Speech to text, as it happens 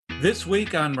This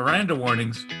week on Miranda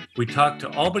Warnings, we talk to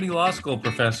Albany Law School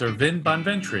professor Vin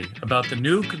Bonventry about the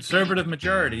new conservative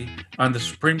majority on the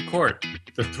Supreme Court,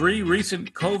 the three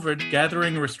recent COVID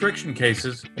gathering restriction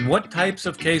cases, and what types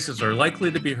of cases are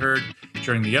likely to be heard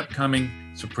during the upcoming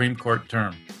Supreme Court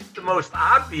term. The most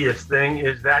obvious thing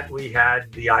is that we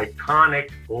had the iconic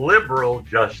liberal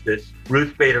Justice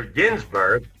Ruth Bader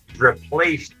Ginsburg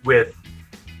replaced with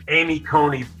Amy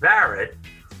Coney Barrett,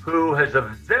 who has a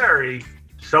very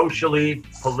socially,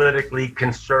 politically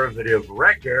conservative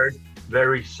record,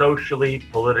 very socially,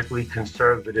 politically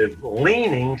conservative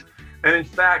leanings. And in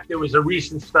fact, there was a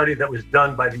recent study that was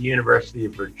done by the University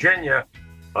of Virginia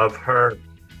of her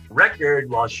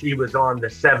record while she was on the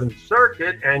Seventh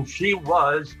Circuit, and she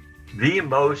was the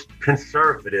most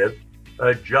conservative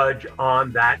judge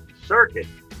on that circuit.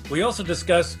 We also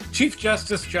discuss Chief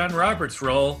Justice John Roberts'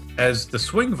 role as the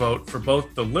swing vote for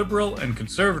both the liberal and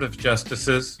conservative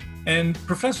justices, and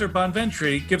Professor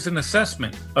Bonventry gives an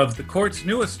assessment of the court's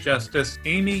newest justice,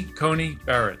 Amy Coney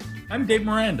Barrett. I'm Dave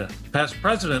Miranda, past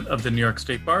president of the New York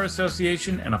State Bar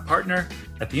Association and a partner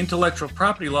at the intellectual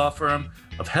property law firm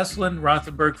of Heslin,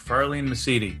 Rothenberg, Farley, and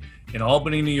Mesiti in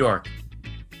Albany, New York.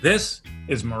 This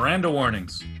is Miranda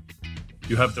Warnings.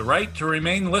 You have the right to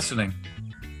remain listening.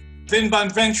 Vin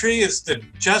Bonventry is the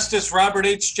Justice Robert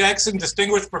H. Jackson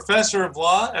Distinguished Professor of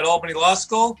Law at Albany Law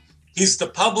School. He's the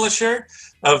publisher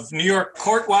of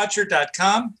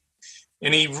NewYorkCourtWatcher.com,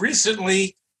 and he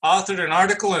recently authored an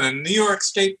article in the New York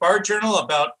State Bar Journal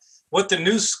about what the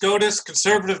new SCOTUS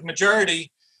conservative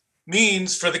majority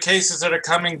means for the cases that are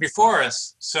coming before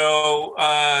us. So,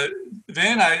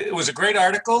 Vin, it was a great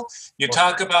article. You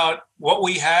talk about what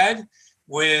we had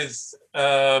with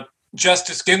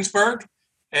Justice Ginsburg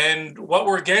and what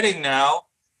we're getting now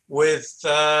with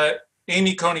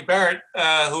Amy Coney Barrett,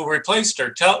 who replaced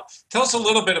her. Tell us a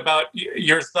little bit about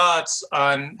your thoughts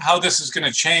on how this is going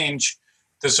to change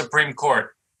the Supreme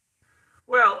Court.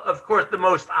 Well, of course, the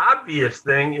most obvious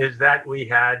thing is that we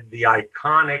had the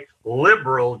iconic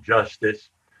liberal Justice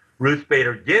Ruth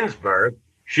Bader Ginsburg.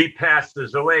 She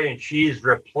passes away and she's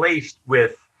replaced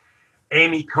with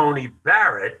Amy Coney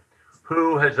Barrett,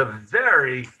 who has a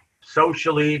very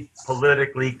socially,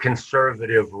 politically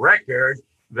conservative record,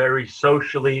 very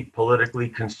socially, politically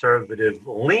conservative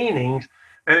leanings.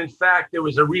 And in fact, there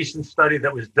was a recent study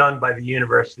that was done by the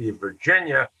University of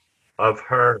Virginia of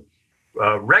her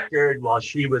record while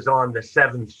she was on the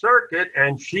Seventh Circuit,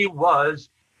 and she was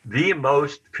the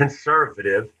most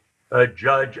conservative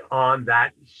judge on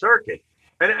that circuit.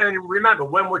 And remember,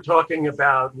 when we're talking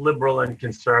about liberal and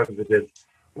conservative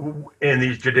in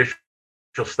these judicial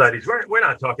studies, we're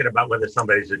not talking about whether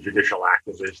somebody's a judicial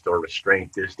activist or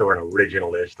restraintist or an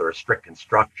originalist or a strict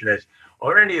constructionist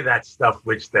or any of that stuff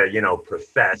which they,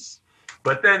 profess.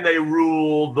 But then they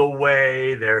rule the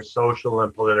way their social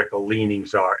and political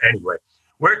leanings are. Anyway,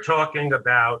 we're talking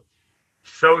about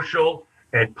social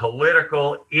and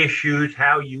political issues,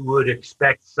 how you would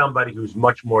expect somebody who's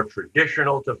much more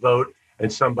traditional to vote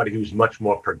and somebody who's much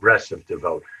more progressive to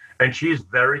vote. And she's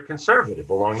very conservative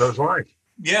along those lines.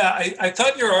 Yeah, I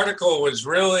thought your article was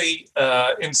really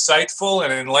insightful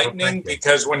and enlightening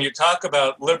because when you talk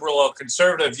about liberal or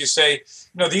conservative, you say,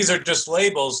 these are just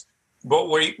labels, but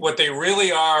what they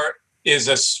really are is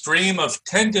a stream of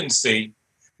tendency,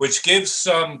 which gives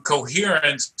some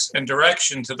coherence and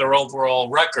direction to their overall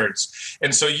records.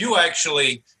 And so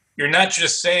you're not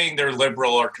just saying they're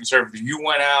liberal or conservative. You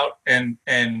went out and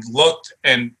looked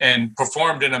and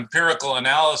performed an empirical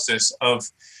analysis of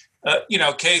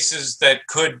cases that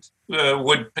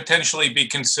would potentially be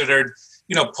considered,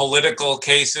 political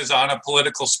cases on a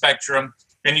political spectrum.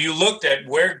 And you looked at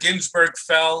where Ginsburg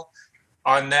fell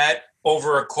on that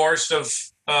over a course of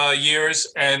years.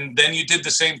 And then you did the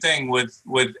same thing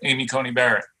with Amy Coney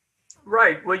Barrett.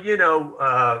 Right. Well,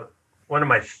 one of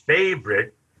my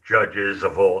favorite judges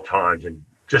of all times, and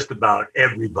just about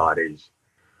everybody's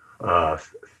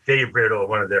favorite or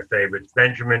one of their favorites,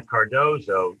 Benjamin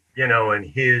Cardozo, in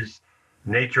his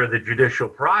Nature of the Judicial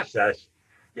Process,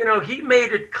 he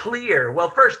made it clear. Well,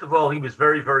 first of all, he was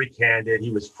very, very candid.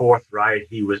 He was forthright.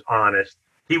 He was honest.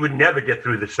 He would never get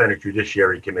through the Senate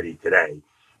Judiciary Committee today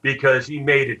because he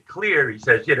made it clear. He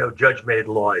says, judge-made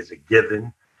law is a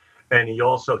given. And he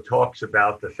also talks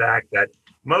about the fact that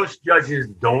most judges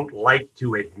don't like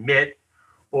to admit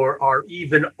or are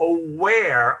even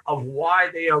aware of why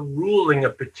they are ruling a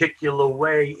particular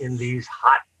way in these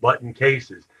hot button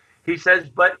cases. He says,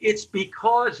 but it's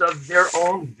because of their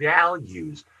own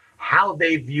values, how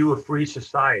they view a free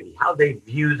society, how they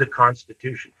view the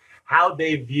Constitution, how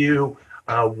they view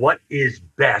what is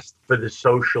best for the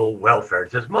social welfare.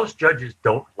 It says most judges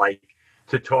don't like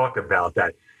to talk about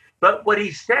that. But what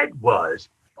he said was,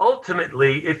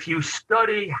 ultimately, if you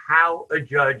study how a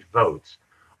judge votes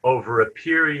over a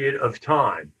period of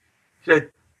time,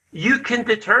 that you can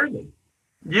determine,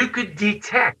 you could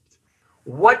detect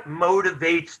what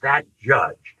motivates that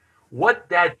judge, what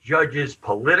that judge's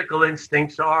political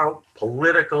instincts are,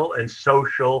 political and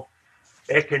social,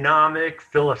 economic,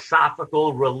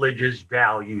 philosophical, religious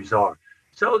values are.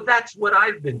 So that's what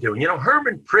I've been doing.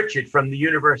 Herman Pritchett from the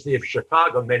University of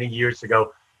Chicago many years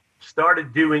ago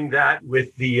started doing that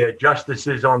with the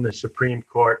justices on the Supreme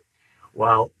Court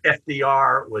while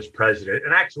FDR was president,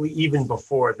 and actually even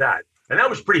before that. And that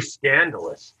was pretty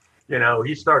scandalous.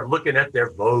 He started looking at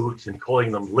their votes and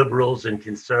calling them liberals and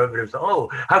conservatives. Oh,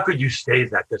 how could you say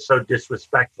that? They're so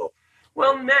disrespectful.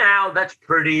 Well, now that's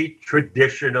pretty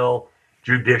traditional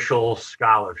judicial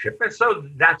scholarship. And so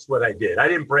that's what I did. I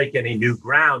didn't break any new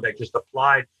ground. I just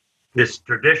applied this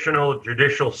traditional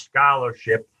judicial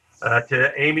scholarship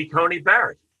to Amy Coney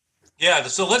Barrett. Yeah,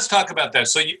 so let's talk about that.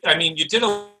 So, you did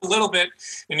a little bit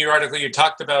in your article. You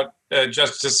talked about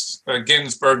Justice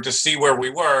Ginsburg to see where we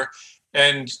were.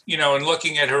 And, in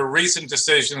looking at her recent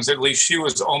decisions, at least she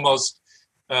was almost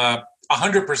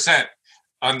 100%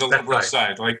 on the liberal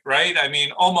side, right?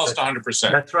 Almost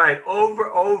 100%. That's right.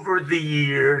 Over the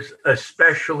years,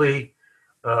 especially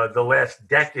the last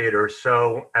decade or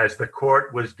so, as the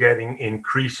court was getting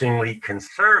increasingly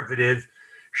conservative,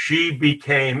 she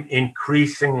became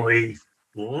increasingly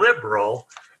liberal.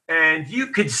 And you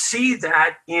could see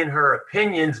that in her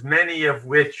opinions, many of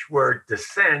which were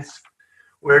dissents,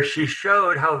 where she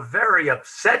showed how very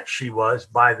upset she was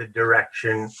by the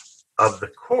direction of the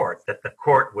court, that the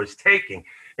court was taking.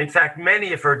 In fact,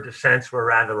 many of her dissents were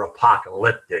rather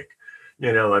apocalyptic.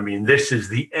 This is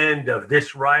the end of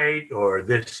this right, or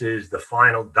this is the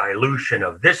final dilution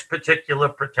of this particular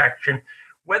protection.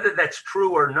 Whether that's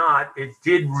true or not, it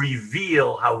did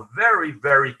reveal how very,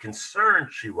 very concerned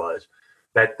she was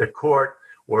that the court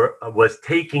was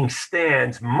taking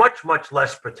stands much, much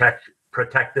less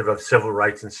protective of civil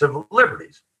rights and civil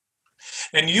liberties.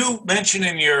 And you mentioned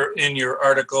in your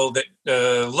article that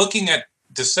looking at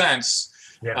dissents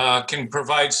can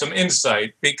provide some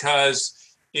insight, because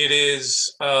it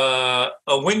is a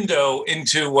window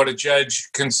into what a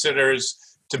judge considers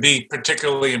to be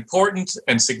particularly important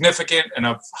and significant and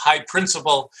of high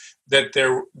principle, that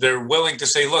they're willing to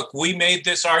say, look, we made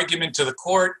this argument to the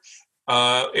court.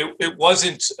 It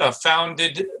wasn't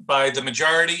founded by the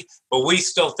majority, but we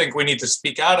still think we need to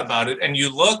speak out about it. And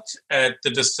you looked at the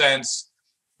dissents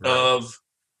of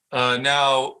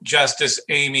now Justice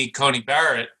Amy Coney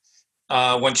Barrett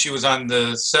when she was on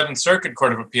the Seventh Circuit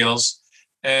Court of Appeals,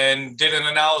 and did an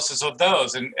analysis of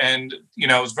those. And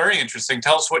it was very interesting.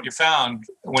 Tell us what you found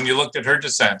when you looked at her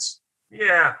dissents.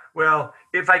 Yeah, well,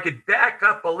 if I could back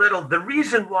up a little, the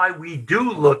reason why we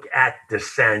do look at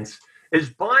dissents is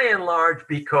by and large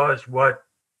because what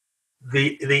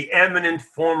the eminent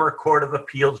former Court of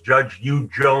Appeals Judge Hugh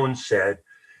Jones said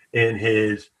in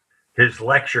his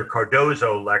lecture,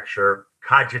 Cardozo lecture,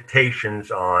 Cogitations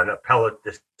on Appellate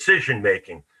Decision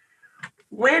Making.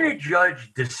 When a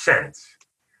judge dissents,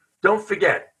 don't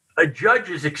forget, a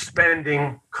judge is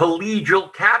expending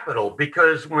collegial capital,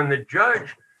 because when the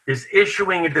judge is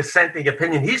issuing a dissenting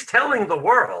opinion, he's telling the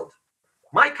world,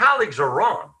 my colleagues are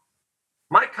wrong.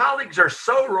 My colleagues are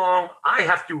so wrong, I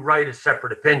have to write a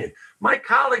separate opinion. My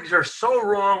colleagues are so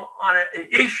wrong on an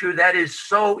issue that is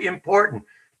so important.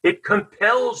 It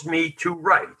compels me to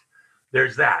write.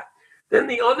 There's that. Then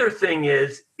the other thing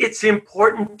is, it's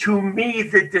important to me,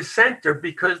 the dissenter,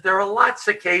 because there are lots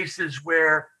of cases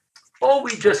where all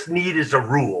we just need is a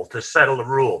rule to settle a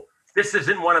rule. This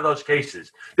isn't one of those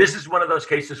cases. This is one of those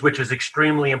cases which is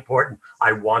extremely important.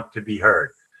 I want to be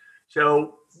heard.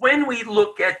 So when we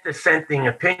look at dissenting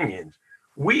opinions,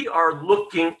 we are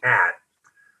looking at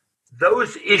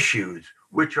those issues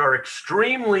which are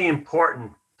extremely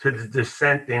important to the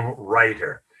dissenting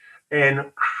writer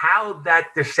and how that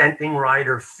dissenting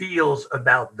writer feels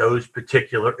about those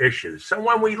particular issues. So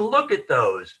when we look at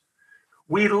those,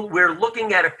 we're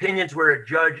looking at opinions where a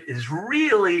judge is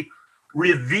really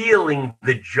revealing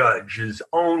the judge's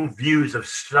own views of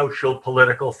social,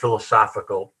 political,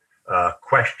 philosophical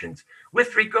questions.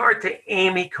 With regard to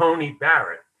Amy Coney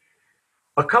Barrett,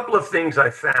 a couple of things I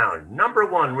found. Number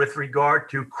one, with regard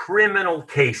to criminal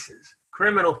cases,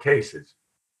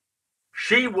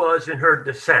 she was in her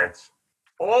dissents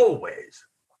always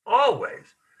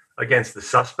against the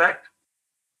suspect,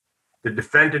 the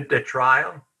defendant at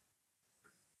trial,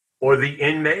 or the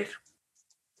inmate.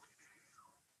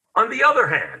 On the other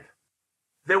hand,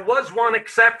 there was one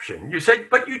exception. You said,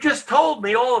 but you just told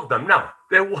me all of them. No,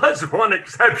 there was one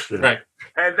exception. Right.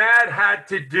 And that had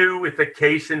to do with a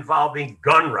case involving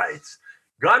gun rights.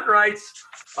 Gun rights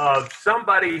of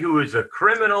somebody who is a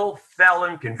criminal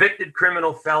felon, convicted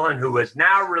criminal felon, who is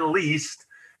now released,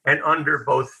 and under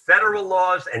both federal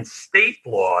laws and state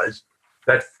laws,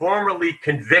 that formerly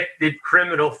convicted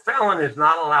criminal felon is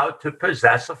not allowed to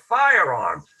possess a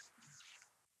firearm.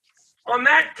 On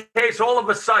that case, all of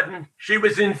a sudden, she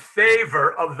was in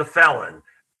favor of the felon.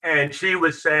 And she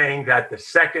was saying that the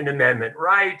Second Amendment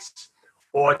rights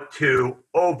ought to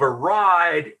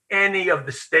override any of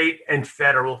the state and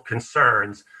federal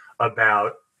concerns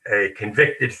about a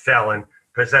convicted felon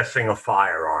possessing a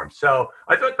firearm. So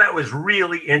I thought that was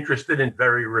really interesting and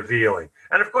very revealing.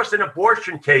 And of course, in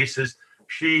abortion cases,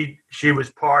 she was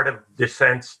part of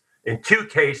dissents in 2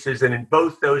 cases. And in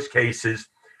both those cases,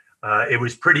 it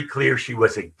was pretty clear she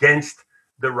was against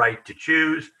the right to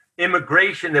choose.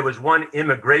 Immigration, there was one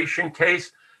immigration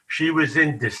case. She was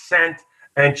in dissent,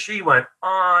 and she went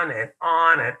on and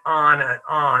on and on and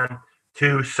on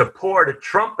to support a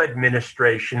Trump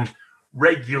administration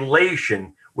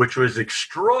regulation, which was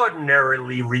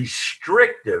extraordinarily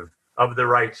restrictive of the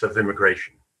rights of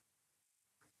immigration.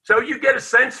 So you get a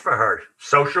sense for her,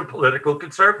 social political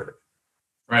conservative.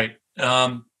 Right.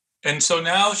 And so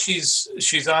now she's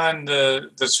on the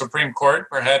Supreme Court,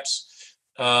 perhaps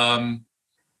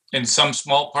in some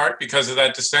small part because of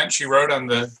that dissent she wrote on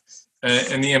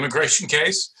in the immigration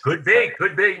case. Could be.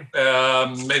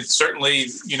 It certainly,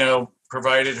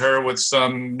 provided her with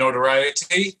some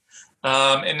notoriety.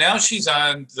 And now she's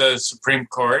on the Supreme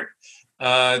Court.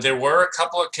 There were a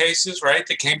couple of cases, right,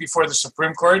 that came before the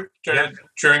Supreme Court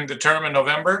during the term in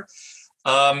November.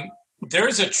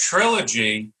 There's a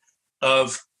trilogy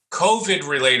of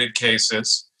COVID-related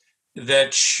cases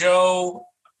that show,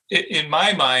 in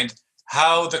my mind,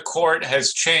 how the court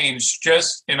has changed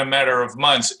just in a matter of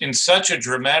months in such a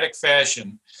dramatic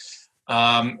fashion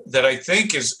that I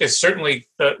think is certainly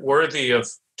worthy of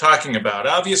talking about.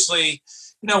 Obviously,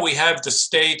 we have the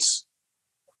states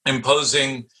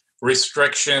imposing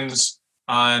restrictions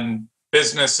on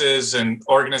businesses and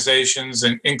organizations,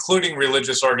 and including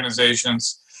religious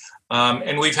organizations.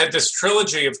 And we've had this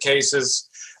trilogy of cases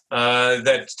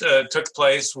that took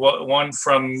place, one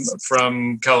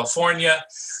from California,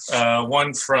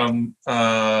 one from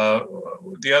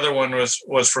the other one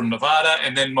was from Nevada,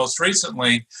 and then most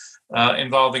recently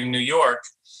involving New York.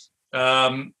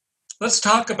 Let's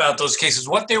talk about those cases,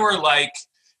 what they were like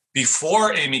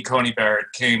before Amy Coney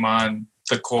Barrett came on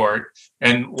the court,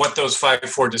 and what those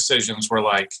 5-4 decisions were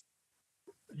like.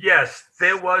 Yes,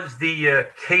 there was the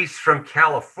case from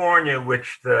California,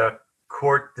 which the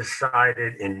court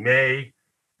decided in May.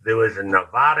 There was a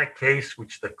Nevada case,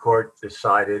 which the court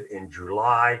decided in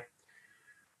July.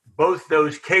 Both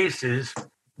those cases,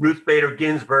 Ruth Bader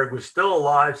Ginsburg was still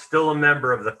alive, still a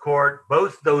member of the court.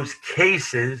 Both those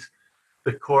cases,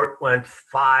 the court went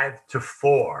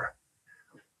 5-4.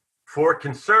 For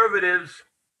conservatives,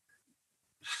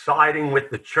 siding with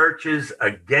the churches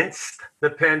against the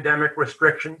pandemic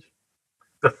restrictions.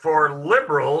 For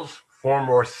liberals, for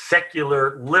more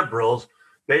secular liberals,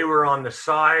 they were on the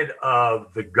side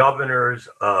of the governors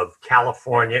of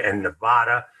California and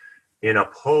Nevada in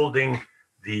upholding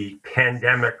the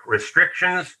pandemic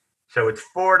restrictions. So it's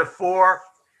 4-4,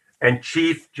 and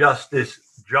Chief Justice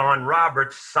John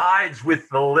Roberts sides with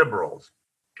the liberals.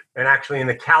 And actually, in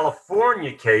the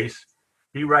California case,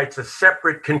 he writes a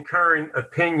separate concurring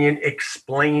opinion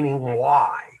explaining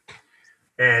why.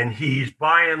 And he's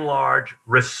by and large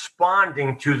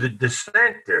responding to the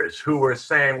dissenters who were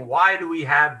saying, why do we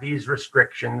have these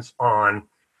restrictions on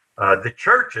the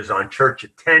churches, on church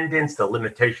attendance, the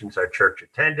limitations on church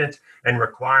attendance, and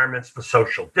requirements for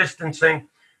social distancing,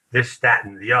 this, that,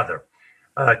 and the other.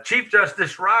 Chief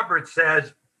Justice Roberts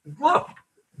says, look,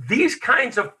 these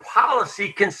kinds of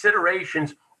policy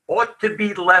considerations ought to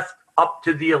be left up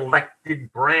to the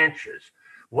elected branches.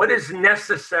 What is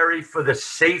necessary for the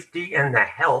safety and the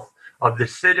health of the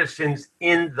citizens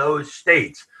in those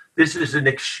states? This is an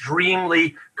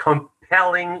extremely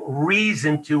compelling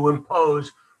reason to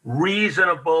impose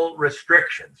reasonable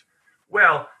restrictions.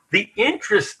 Well, the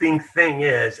interesting thing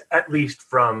is, at least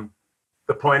from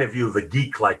the point of view of a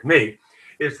geek like me,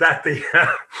 is that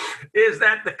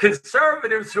the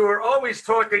conservatives who are always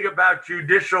talking about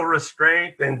judicial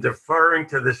restraint and deferring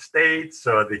to the states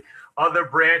or the other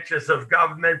branches of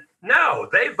government, no,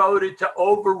 they voted to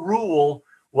overrule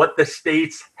what the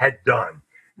states had done.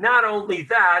 Not only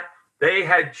that, they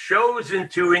had chosen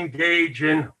to engage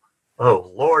in,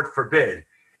 oh, Lord forbid,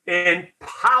 in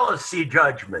policy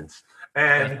judgments.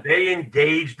 And they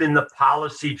engaged in the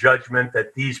policy judgment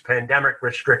that these pandemic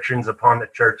restrictions upon the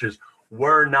churches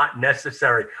were not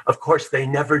necessary. Of course, they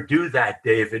never do that,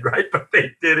 David, right? But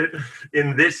they did it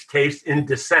in this case in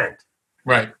dissent.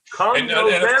 Right. Come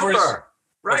November.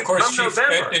 Of course,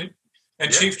 November.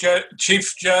 Chief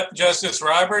Justice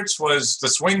Roberts was the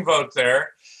swing vote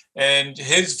there, and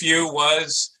his view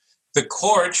was the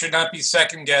court should not be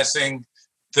second-guessing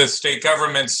the state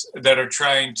governments that are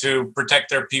trying to protect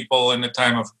their people in the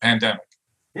time of a pandemic.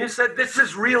 He said, this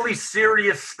is really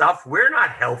serious stuff. We're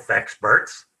not health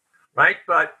experts, right?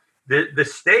 But the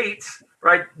states,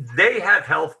 right, they have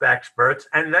health experts,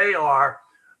 and they are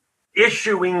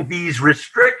issuing these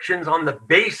restrictions on the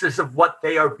basis of what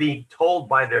they are being told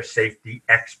by their safety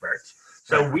experts.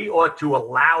 So we ought to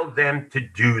allow them to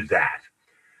do that.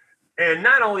 And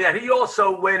not only that, he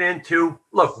also went into,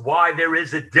 look, why there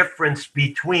is a difference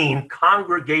between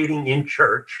congregating in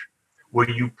church, where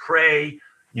you pray,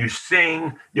 you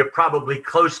sing, you're probably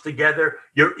close together,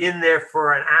 you're in there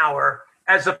for an hour,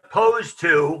 as opposed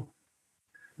to,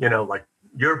 like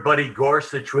your buddy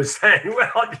Gorsuch was saying,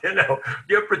 well,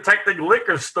 you're protecting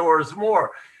liquor stores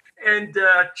more. And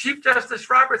Chief Justice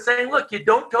Roberts saying, look, you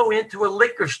don't go into a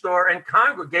liquor store and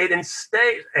congregate and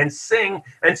stay and sing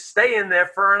and stay in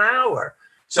there for an hour.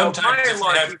 Sometimes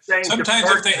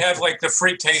if they have like the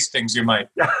free tastings, you might.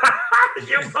 You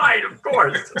might, of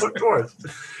course.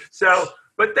 So,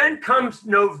 but then comes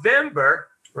November,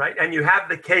 right? And you have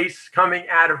the case coming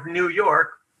out of New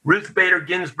York. Ruth Bader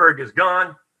Ginsburg is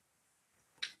gone.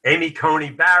 Amy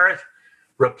Coney Barrett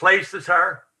replaces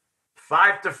her.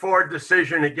 5-4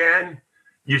 decision again.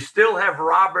 You still have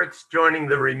Roberts joining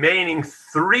the remaining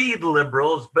 3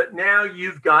 liberals, but now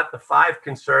you've got the 5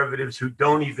 conservatives who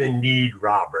don't even need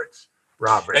Roberts.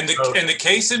 And the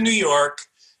case in New York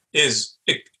is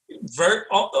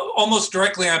almost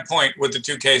directly on point with the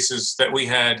 2 cases that we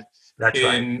had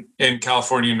in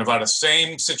California and Nevada.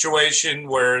 Same situation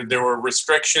where there were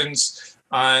restrictions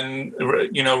on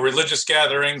religious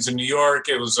gatherings in New York.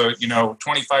 It was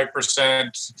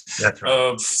 25%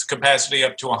 of capacity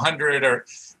up to 100, or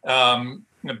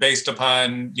based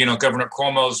upon Governor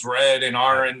Cuomo's red and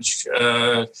orange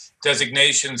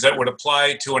designations that would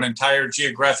apply to an entire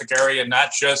geographic area,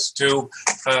 not just to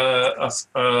a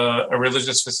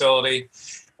religious facility.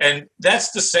 And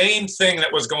that's the same thing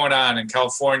that was going on in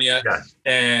California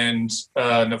and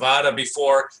Nevada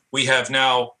before. We have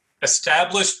now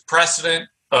established precedent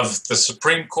of the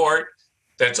Supreme Court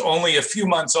that's only a few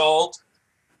months old.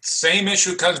 Same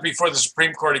issue comes before the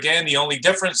Supreme Court again. The only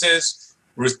difference is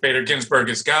Ruth Bader Ginsburg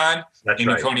is gone.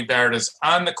 Amy Coney Barrett is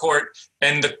on the court.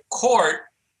 And the court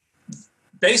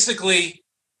basically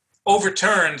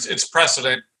overturns its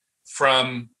precedent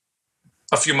from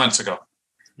a few months ago.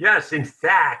 Yes, in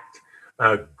fact,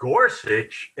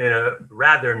 Gorsuch, in a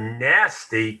rather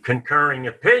nasty concurring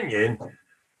opinion,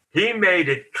 he made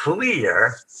it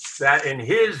clear that in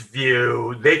his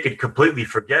view, they could completely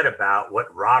forget about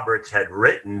what Roberts had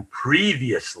written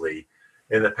previously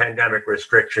in the pandemic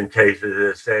restriction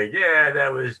cases, saying,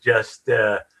 that was just,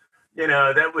 that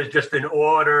was just an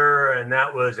order, and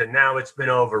now it's been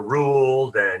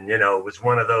overruled, and it was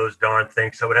one of those darn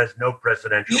things, so it has no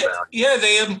precedential value. Yeah,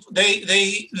 they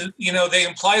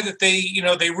imply that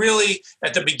they really,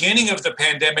 at the beginning of the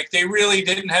pandemic, they really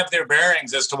didn't have their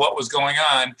bearings as to what was going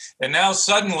on, and now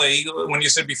suddenly, when you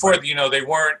said before, they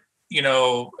weren't,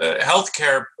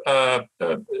 healthcare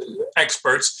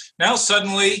experts, now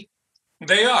suddenly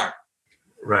they are.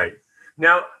 Right.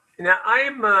 Now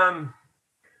I'm.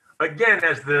 Again,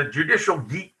 as the judicial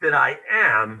geek that I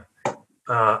am,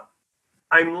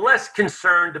 I'm less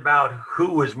concerned about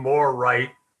who is more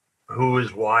right, who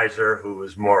is wiser, who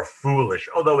is more foolish.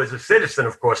 Although as a citizen,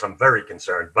 of course, I'm very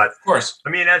concerned. But of course,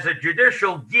 I mean, as a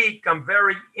judicial geek, I'm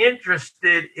very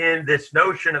interested in this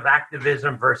notion of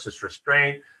activism versus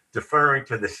restraint, deferring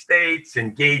to the states,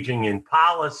 engaging in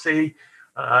policy.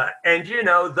 And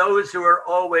those who are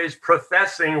always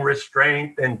professing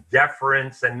restraint and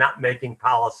deference and not making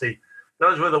policy,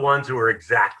 those were the ones who were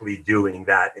exactly doing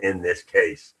that in this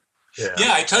case.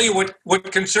 Yeah, I tell you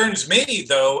what concerns me,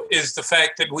 though, is the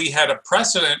fact that we had a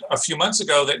precedent a few months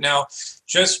ago that now,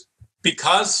 just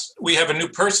because we have a new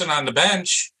person on the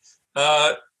bench,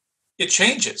 it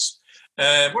changes.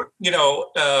 And that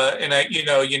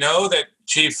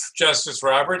Chief Justice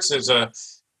Roberts is a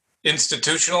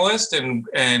institutionalist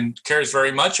and cares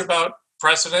very much about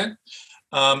precedent.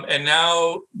 And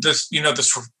now this,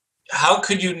 how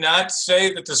could you not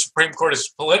say that the Supreme Court is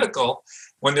political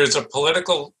when there's a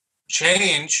political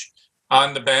change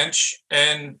on the bench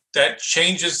and that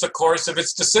changes the course of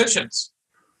its decisions?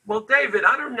 Well, David,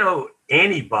 I don't know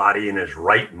anybody in his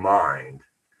right mind,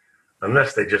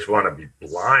 unless they just want to be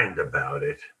blind about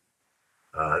it,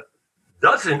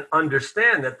 doesn't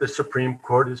understand that the Supreme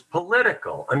Court is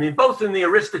political. I mean, both in the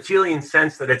Aristotelian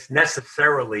sense that it's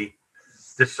necessarily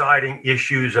deciding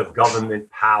issues of government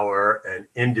power and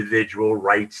individual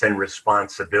rights and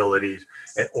responsibilities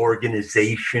and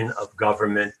organization of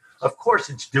government. Of course,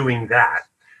 it's doing that.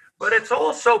 But it's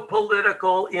also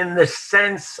political in the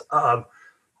sense of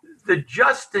the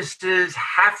justices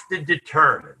have to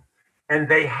determine, and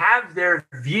they have their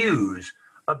views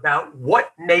about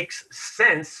what makes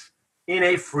sense in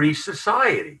a free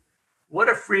society, what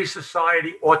a free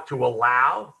society ought to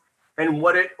allow and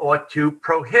what it ought to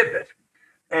prohibit.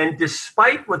 And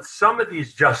despite what some of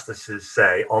these justices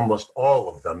say, almost all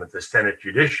of them at the Senate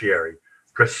Judiciary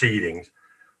proceedings,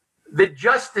 the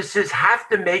justices have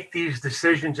to make these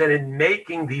decisions. And in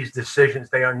making these decisions,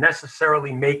 they are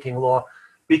necessarily making law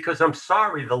because, I'm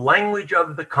sorry, the language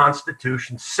of the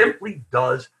Constitution simply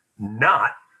does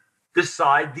not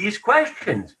decide these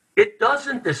questions. It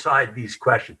doesn't decide these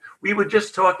questions. We were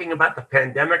just talking about the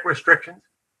pandemic restrictions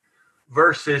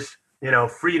versus,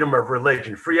 freedom of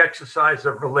religion, free exercise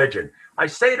of religion. I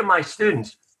say to my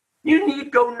students, you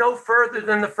need go no further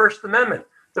than the First Amendment.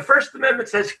 The First Amendment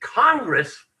says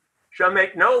Congress shall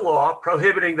make no law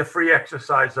prohibiting the free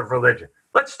exercise of religion.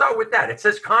 Let's start with that. It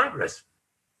says Congress.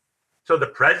 So the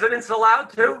president's allowed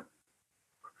to,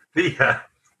 the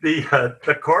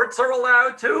courts are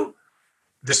allowed to,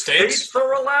 the states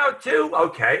are allowed to.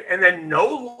 Okay, and then no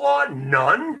law,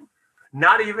 none,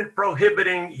 not even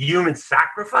prohibiting human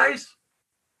sacrifice,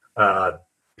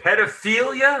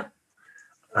 pedophilia,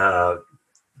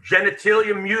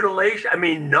 genitalia mutilation. I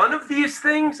mean, none of these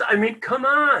things. I mean, come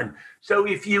on. So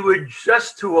if you were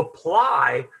just to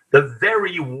apply the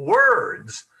very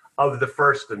words of the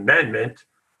First Amendment,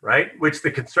 right, which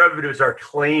the conservatives are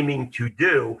claiming to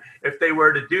do, if they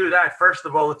were to do that, first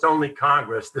of all, it's only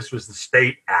Congress. This was the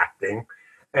state acting.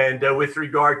 And with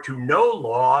regard to no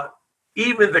law,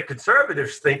 even the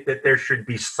conservatives think that there should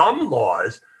be some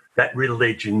laws that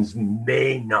religions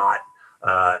may not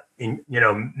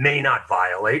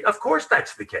violate. Of course,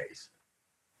 that's the case.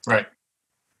 Right.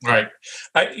 I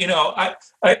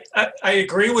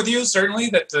agree with you certainly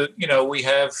that we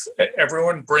have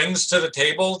everyone brings to the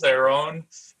table their own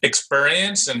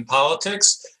experience in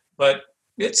politics, but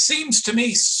it seems to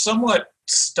me somewhat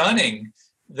stunning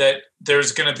that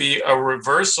there's going to be a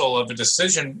reversal of a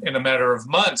decision in a matter of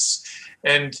months.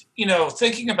 And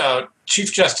thinking about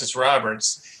Chief Justice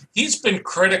Roberts, he's been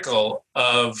critical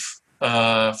of,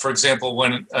 for example,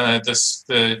 when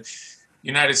the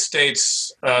United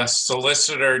States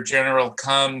Solicitor General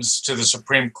comes to the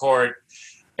Supreme Court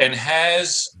and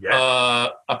has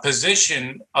a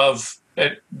position of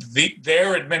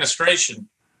their administration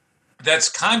that's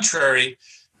contrary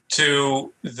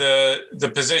to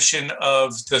the position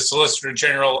of the Solicitor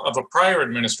General of a prior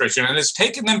administration, and has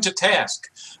taken them to task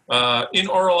in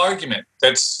oral argument.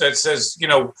 That says,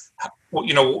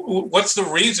 what's the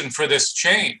reason for this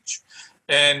change?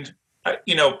 And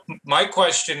my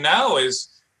question now is,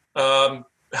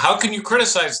 how can you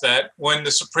criticize that when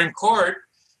the Supreme Court,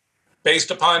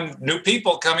 based upon new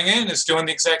people coming in, is doing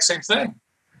the exact same thing?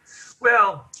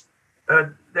 Well,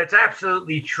 that's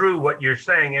absolutely true what you're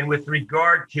saying. And with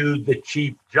regard to the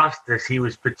Chief Justice, he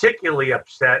was particularly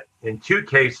upset in two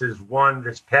cases, one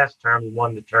this past term and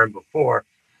one the term before,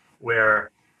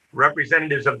 where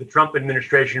representatives of the Trump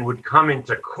administration would come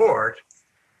into court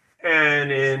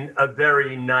and in a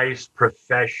very nice,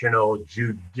 professional,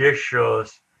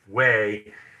 judicious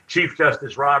way, Chief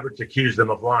Justice Roberts accused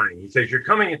them of lying. He says, you're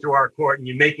coming into our court and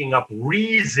you're making up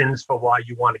reasons for why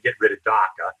you want to get rid of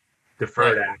DACA,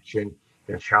 deferred action,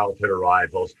 and childhood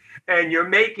arrivals. And you're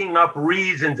making up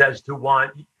reasons as to why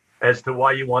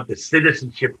you want the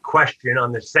citizenship question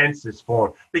on the census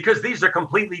form, because these are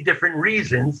completely different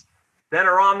reasons that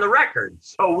are on the record.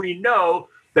 So we know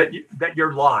that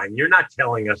you're lying. You're not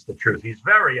telling us the truth. He's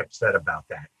very upset about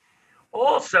that.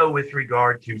 Also, with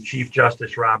regard to Chief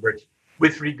Justice Roberts,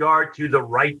 with regard to the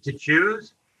right to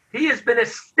choose, he has been a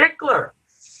stickler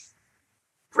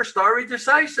for stare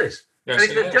decisis. Yes, and he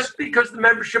said, just because the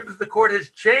membership of the court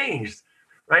has changed,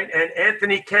 right, and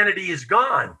Anthony Kennedy is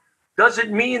gone,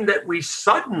 doesn't mean that we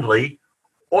suddenly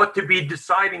ought to be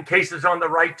deciding cases on the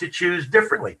right to choose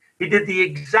differently. He did the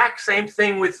exact same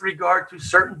thing with regard to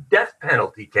certain death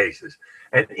penalty cases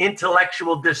and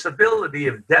intellectual disability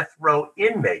of death row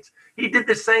inmates. He did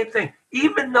the same thing,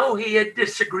 even though he had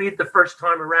disagreed the first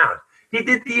time around. He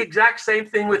did the exact same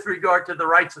thing with regard to the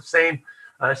rights of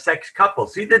same-sex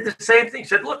couples. He did the same thing. He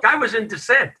said, look, I was in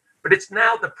dissent, but it's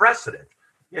now the precedent.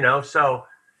 So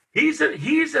he's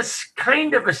a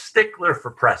kind of a stickler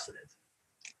for precedent.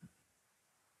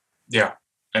 Yeah.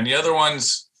 And the other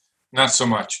ones, not so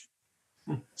much.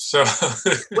 So,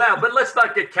 well, but let's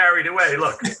not get carried away.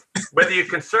 Look, whether you're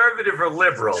conservative or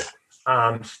liberal,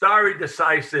 stare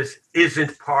decisis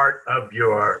isn't part of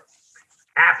your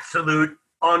absolute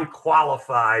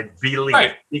unqualified belief.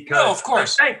 right. Because, No, of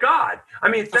course. thank God. I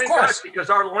mean, thank God, course. because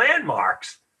our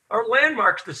landmarks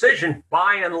decision,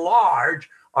 by and large,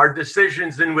 are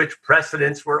decisions in which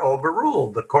precedents were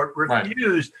overruled. The court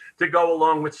refused to go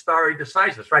along with stare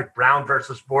decisis, right? Brown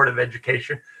versus Board of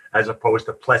Education, as opposed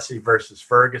to Plessy versus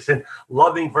Ferguson,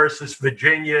 Loving versus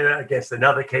Virginia against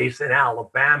another case in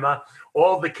Alabama,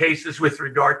 all the cases with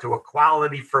regard to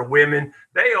equality for women.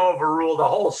 They overruled a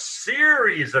whole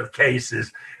series of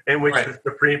cases in which the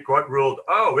Supreme Court ruled,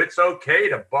 oh, it's okay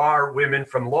to bar women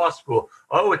from law school.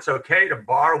 Oh, it's okay to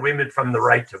bar women from the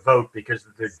right to vote because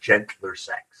of their gentler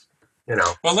sex.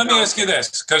 Well, let me ask you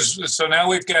this, because so now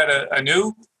we've got a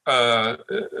new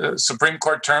Supreme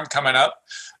Court term coming up.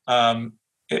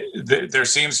 There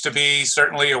seems to be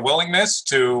certainly a willingness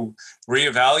to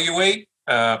reevaluate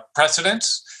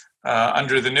precedents.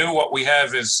 Under the new, what we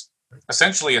have is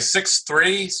essentially a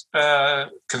 6-3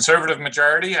 conservative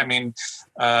majority. I mean,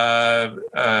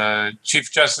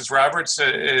 Chief Justice Roberts,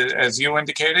 as you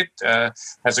indicated,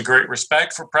 has a great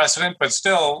respect for precedent, but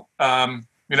still,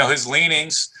 his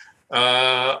leanings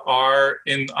are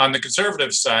on the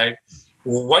conservative side.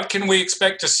 What can we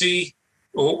expect to see?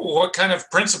 What kind of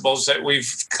principles that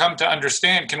we've come to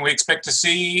understand can we expect to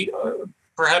see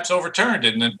perhaps overturned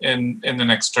in the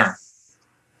next term?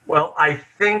 Well, I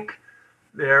think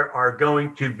there are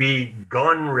going to be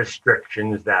gun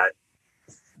restrictions that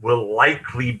will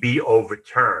likely be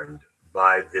overturned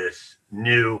by this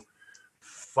new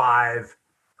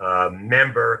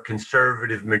 5-member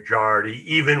conservative majority,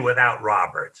 even without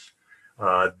Roberts.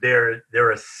 There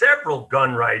are several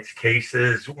gun rights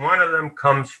cases. One of them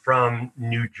comes from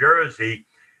New Jersey,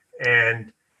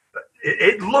 and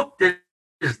it looked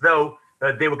as though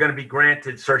they were going to be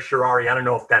granted certiorari. I don't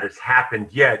know if that has happened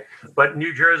yet, but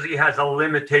New Jersey has a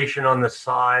limitation on the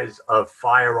size of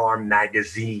firearm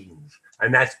magazines,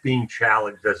 and that's being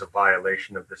challenged as a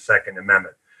violation of the Second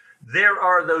Amendment. There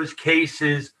are those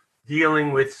cases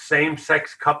dealing with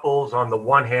same-sex couples on the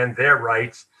one hand, their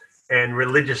rights, and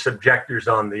religious objectors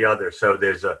on the other. So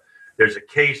there's a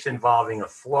case involving a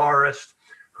florist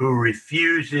who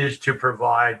refuses to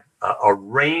provide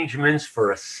arrangements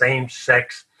for a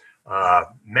same-sex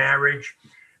marriage.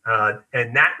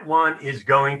 And that one is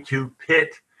going to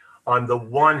pit, on the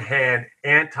one hand,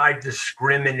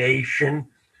 anti-discrimination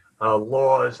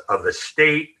laws of the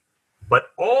state, but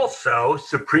also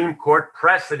Supreme Court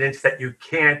precedents that you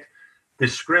can't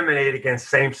discriminate against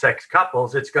same-sex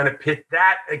couples. It's going to pit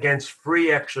that against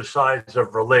free exercise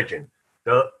of religion.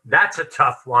 So that's a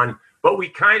tough one, but we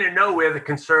kind of know where the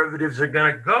conservatives are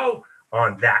going to go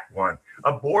on that one.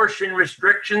 Abortion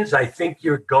restrictions, I think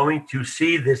you're going to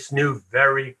see this new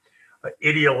very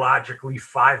ideologically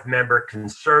 5-member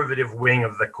conservative wing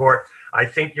of the court. I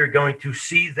think you're going to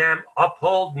see them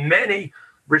uphold many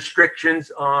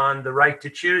restrictions on the right to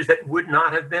choose that would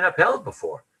not have been upheld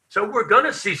before. So we're going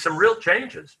to see some real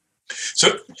changes.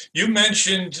 So you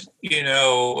mentioned,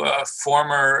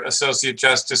 former Associate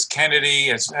Justice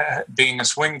Kennedy as being a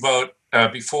swing vote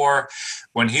before.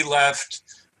 When he left,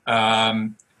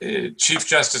 Chief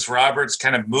Justice Roberts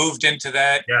kind of moved into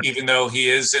that. Yes. Even though he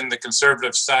is in the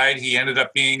conservative side, he ended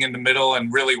up being in the middle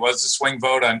and really was a swing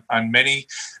vote on many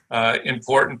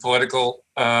important political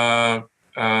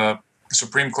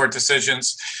Supreme Court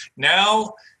decisions.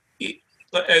 Now,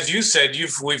 as you said,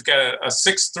 we've got a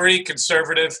 6-3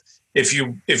 conservative. If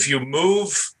you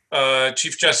move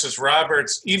Chief Justice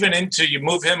Roberts you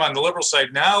move him on the liberal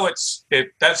side, now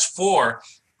that's 4.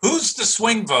 Who's the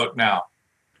swing vote now?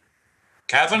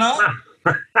 Kavanaugh?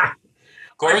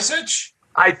 Gorsuch?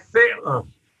 I think.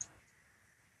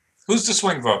 Who's the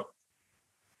swing vote?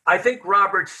 I think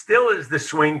Roberts still is the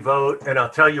swing vote, and I'll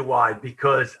tell you why.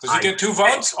 Because does he get 2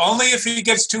 votes? Only if he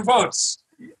gets 2 votes.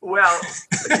 Well,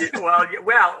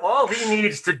 all he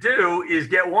needs to do is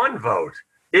get 1 vote.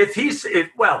 If he's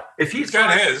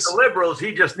got his, the liberals,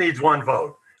 he just needs 1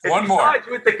 vote. If one more. Sides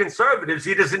with the conservatives,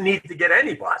 he doesn't need to get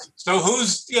anybody. So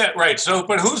who's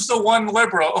the one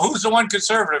liberal? Who's the one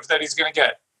conservative that he's going to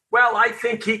get? Well, I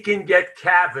think he can get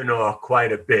Kavanaugh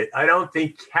quite a bit. I don't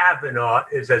think Kavanaugh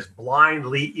is as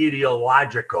blindly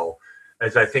ideological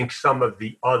as I think some of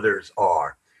the others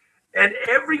are. And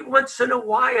every once in a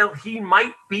while, he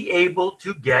might be able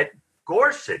to get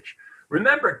Gorsuch.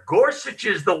 Remember, Gorsuch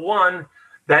is the one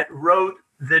that wrote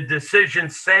the decision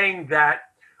saying that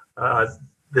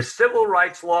the Civil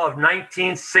Rights Law of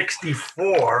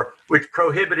 1964, which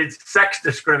prohibited sex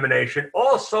discrimination,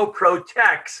 also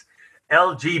protects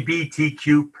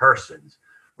LGBTQ persons.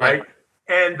 right?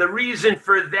 And the reason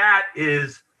for that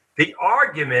is the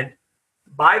argument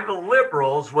by the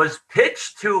liberals was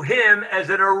pitched to him as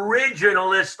an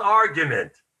originalist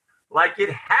argument. Like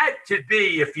it had to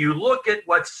be, if you look at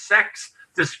what sex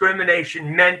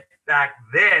discrimination meant back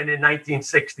then in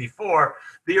 1964,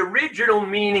 the original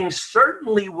meaning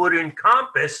certainly would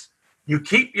encompass you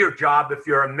keep your job if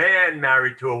you're a man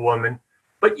married to a woman,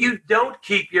 but you don't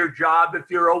keep your job if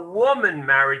you're a woman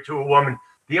married to a woman.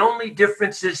 The only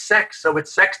difference is sex, so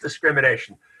it's sex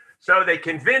discrimination. So they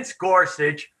convinced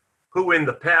Gorsuch, who in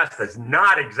the past has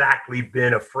not exactly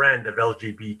been a friend of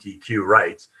LGBTQ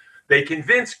rights. They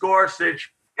convince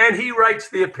Gorsuch, and he writes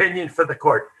the opinion for the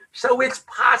court. So it's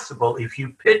possible if you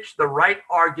pitch the right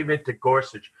argument to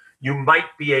Gorsuch, you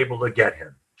might be able to get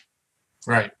him.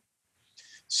 Right.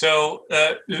 So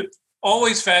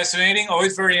always fascinating,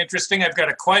 always very interesting. I've got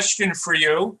a question for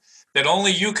you that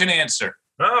only you can answer.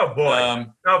 Oh, boy.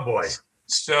 Oh, boy.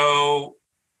 So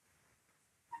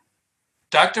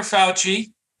Dr.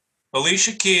 Fauci,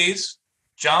 Alicia Keys,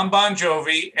 John Bon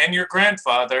Jovi, and your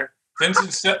grandfather,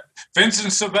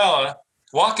 Vincent Sabella,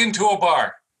 walk into a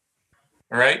bar.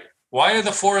 All right. Why are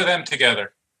the four of them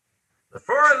together? The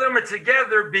four of them are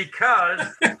together because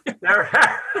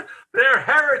their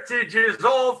heritage is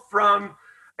all from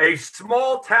a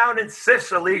small town in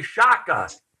Sicily,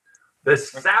 Sciacca, the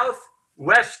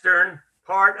southwestern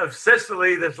part of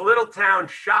Sicily. This little town,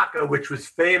 Sciacca, which was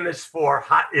famous for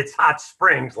its hot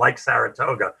springs, like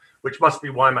Saratoga, which must be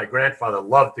why my grandfather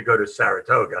loved to go to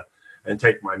Saratoga and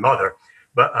take my mother,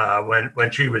 but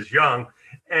when she was young.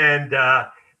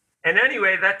 And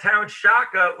anyway, that town,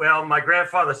 Sciacca, well, my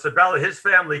grandfather Sabella, his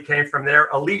family came from there.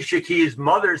 Alicia Keys'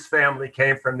 mother's family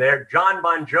came from there. John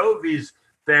Bon Jovi's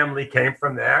family came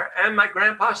from there. And my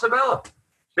grandpa Sabella.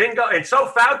 Bingo. And so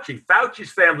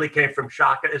Fauci's family came from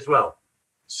Sciacca as well.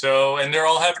 So, and they're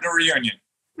all having a reunion.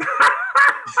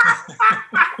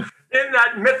 In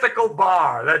that mythical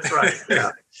bar. That's right.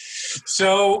 Yeah.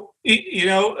 So,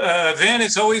 Van,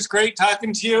 it's always great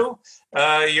talking to you.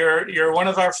 You're one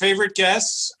of our favorite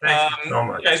guests. Thank you so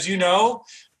much. As you know,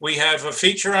 we have a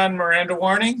feature on Miranda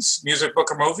Warnings, music,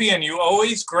 book, or movie, and you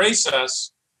always grace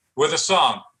us with a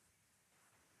song.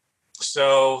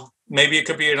 So maybe it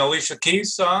could be an Alicia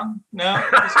Keys song. No,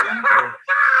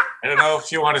 I don't know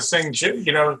if you want to sing,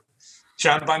 John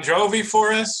Bon Jovi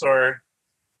for us, or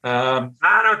I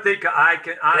don't think I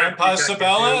can. Grandpa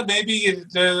Sabella, maybe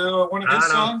one of his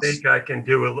songs. I don't think I can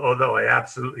do it, although I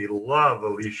absolutely love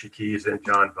Alicia Keys and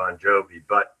John Bon Jovi.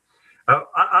 But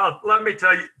let me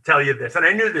tell you this, and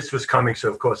I knew this was coming, so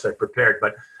of course I prepared.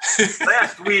 But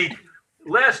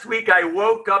last week I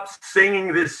woke up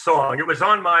singing this song. It was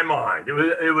on my mind.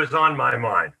 It was on my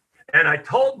mind, and I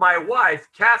told my wife,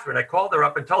 Catherine. I called her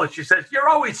up and told her. She says, "You're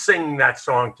always singing that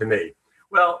song to me."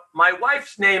 Well, my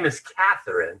wife's name is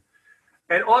Catherine,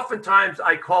 and oftentimes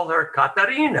I call her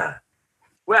Katarina.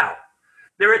 Well,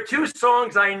 there are two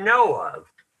songs I know of,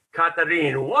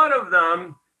 Katarina. One of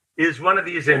them is one of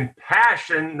these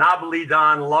impassioned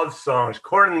Napolitan love songs,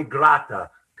 Cor Ingrata.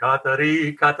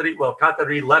 Katari. Well,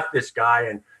 Katari left this guy,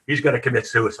 and he's going to commit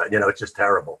suicide. It's just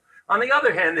terrible. On the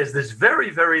other hand, there's this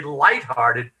very, very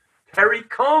lighthearted Perry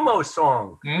Como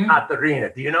song,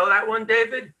 Katarina. Do you know that one,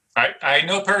 David? I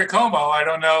know Perry Como. I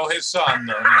don't know his song,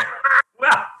 though. No.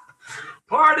 Well,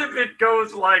 part of it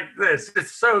goes like this.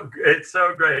 It's so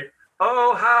great.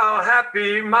 Oh, how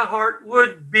happy my heart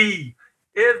would be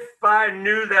if I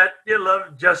knew that you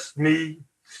loved just me.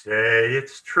 Say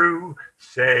it's true.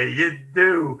 Say you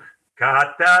do.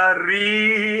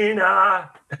 Katarina.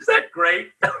 Is that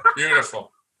great?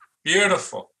 Beautiful.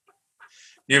 Beautiful.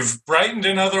 You've brightened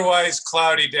an otherwise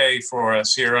cloudy day for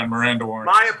us here on Miranda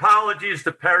Warnings. My apologies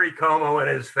to Perry Como and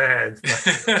his fans.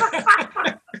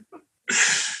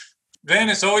 Van,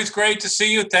 it's always great to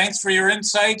see you. Thanks for your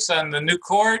insights on the new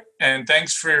court, and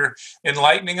thanks for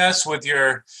enlightening us with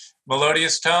your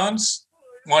melodious tones.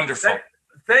 Wonderful.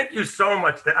 Thank you so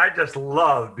much. I just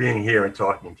love being here and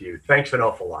talking to you. Thanks an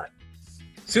awful lot.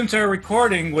 Since our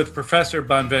recording with Professor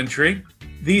Bonventre,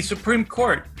 the Supreme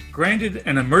Court granted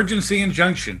an emergency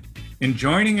injunction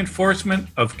enjoining enforcement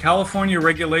of California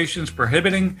regulations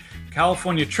prohibiting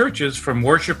California churches from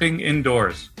worshiping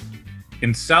indoors.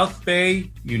 In South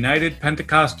Bay United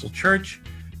Pentecostal Church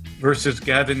versus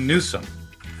Gavin Newsom,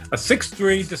 a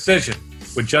 6-3 decision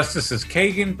with Justices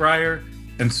Kagan, Breyer,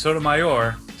 and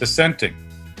Sotomayor dissenting.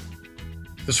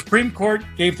 The Supreme Court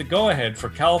gave the go-ahead for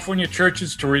California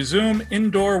churches to resume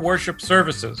indoor worship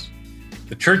services.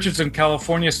 The churches in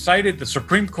California cited the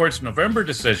Supreme Court's November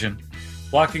decision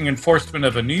blocking enforcement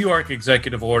of a New York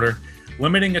executive order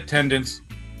limiting attendance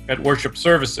at worship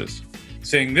services.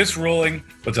 saying this ruling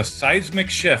was a seismic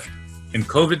shift in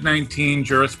COVID-19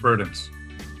 jurisprudence.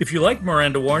 If you like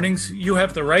Miranda warnings, you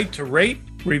have the right to rate,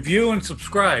 review, and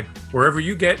subscribe wherever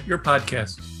you get your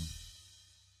podcasts.